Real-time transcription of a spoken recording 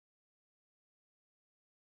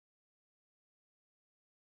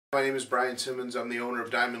My name is Brian Simmons. I'm the owner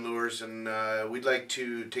of Diamond Lures, and we'd like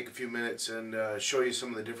to take a few minutes and show you some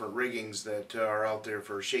of the different riggings that are out there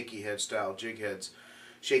for shaky head style jig heads.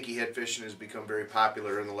 Shaky head fishing has become very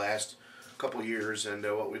popular in the last couple years, and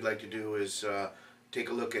what we'd like to do is take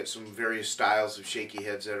a look at some various styles of shaky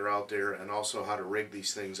heads that are out there, and also how to rig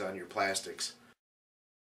these things on your plastics.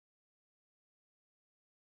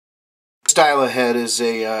 This style of head is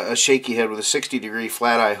a shaky head with a 60-degree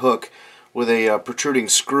flat eye hook with a protruding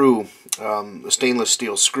screw, a stainless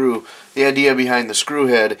steel screw. The idea behind the screw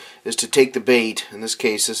head is to take the bait, in this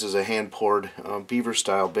case this is a hand-poured beaver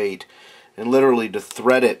style bait, and literally to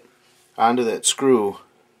thread it onto that screw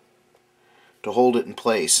to hold it in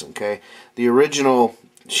place. Okay, the original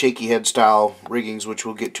shaky head style riggings, which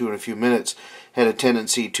we'll get to in a few minutes, had a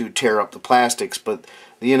tendency to tear up the plastics, but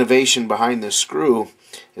the innovation behind this screw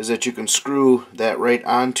is that you can screw that right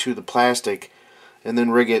onto the plastic and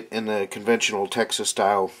then rig it in the conventional Texas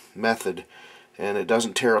style method, and it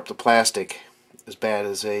doesn't tear up the plastic as bad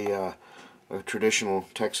as a traditional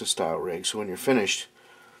Texas style rig. So when you're finished,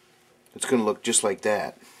 it's going to look just like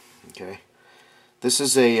that. Okay, this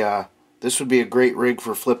is this would be a great rig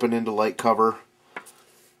for flipping into light cover.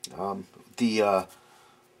 The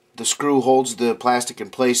screw holds the plastic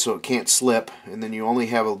in place so it can't slip, and then you only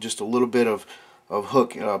have just a little bit of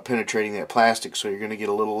hook penetrating that plastic, so you're going to get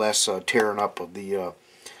a little less tearing up of the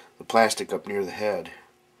plastic up near the head.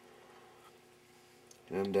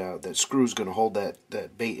 And that screw is going to hold that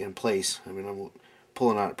bait in place. I mean, I'm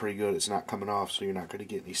pulling on it pretty good. It's not coming off, so you're not going to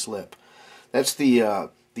get any slip. That's the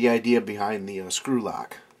idea behind the screw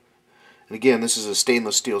lock. And again, this is a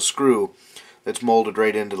stainless steel screw that's molded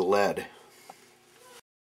right into the lead.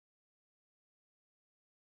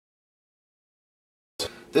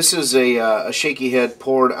 This is a shaky head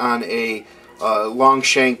poured on a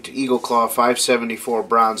long-shanked Eagle Claw 574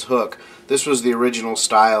 bronze hook. This was the original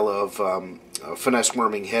style of finesse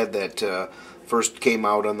worming head that first came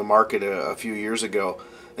out on the market a few years ago.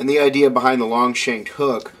 And the idea behind the long-shanked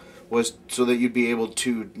hook was so that you'd be able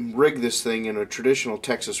to rig this thing in a traditional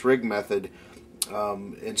Texas rig method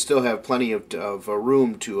and still have plenty of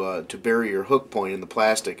room to bury your hook point in the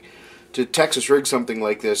plastic. To Texas rig something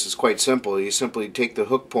like this is quite simple. You simply take the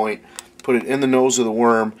hook point, put it in the nose of the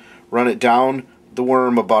worm, run it down the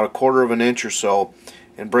worm about 1/4 of an inch or so,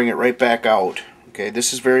 and bring it right back out. Okay,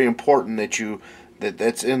 this is very important that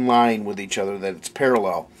that's in line with each other, that it's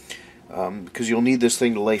parallel, because you'll need this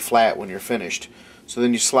thing to lay flat when you're finished. So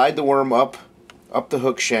then you slide the worm up the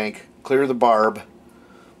hook shank, clear the barb,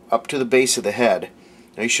 up to the base of the head.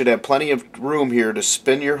 Now you should have plenty of room here to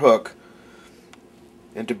spin your hook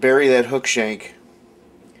and to bury that hook shank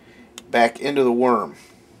back into the worm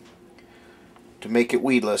to make it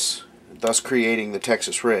weedless, thus creating the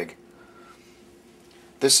Texas rig.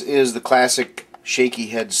 This is the classic shaky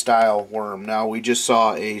head style worm. Now we just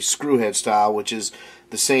saw a screw head style, which is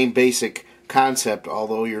the same basic concept,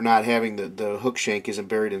 although you're not having the hook shank isn't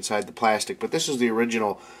buried inside the plastic. But this is the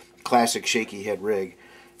original classic shaky head rig,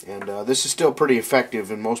 and this is still pretty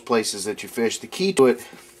effective in most places that you fish. The key to it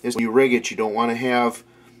is when you rig it, you don't want to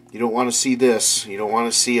see this. You don't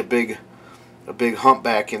want to see a big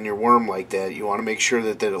humpback in your worm like that. You want to make sure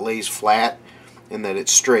that it lays flat and that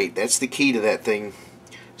it's straight. That's the key to that thing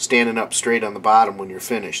standing up straight on the bottom when you're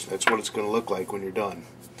finished. That's what it's going to look like when you're done.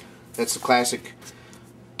 That's the classic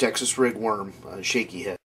Texas rig worm, shaky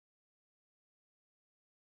head.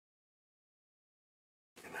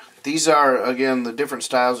 These are, again, the different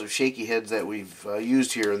styles of shaky heads that we've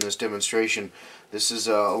used here in this demonstration. This is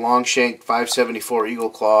a long shank 574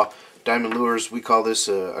 Eagle Claw Diamond Lures. We call this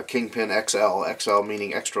a Kingpin XL, XL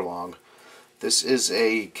meaning extra long. This is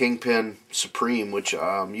a Kingpin Supreme, which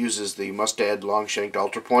uses the Mustad long shanked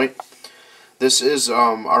Ultra Point. This is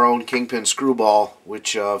our own Kingpin Screwball,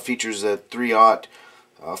 which features a 3/0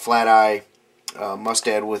 flat eye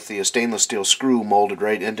Mustad with the stainless steel screw molded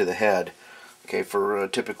right into the head. Okay, for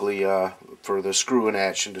typically for the screw-in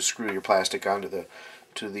action to screw your plastic onto the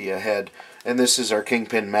head. And this is our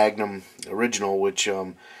Kingpin Magnum Original, which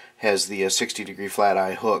has the 60-degree flat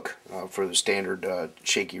eye hook for the standard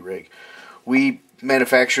shaky rig. We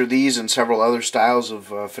manufacture these and several other styles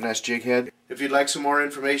of finesse jig head. If you'd like some more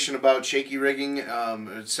information about shaky rigging,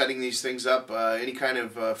 setting these things up, any kind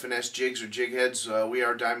of finesse jigs or jig heads, we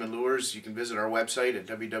are Diamond Lures. You can visit our website at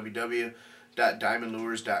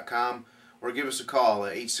www.diamondlures.com. or give us a call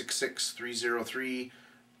at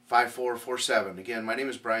 866-303-5447. Again, my name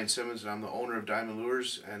is Brian Simmons, and I'm the owner of Diamond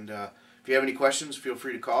Lures. And if you have any questions, feel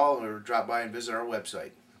free to call or drop by and visit our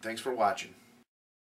website. Thanks for watching.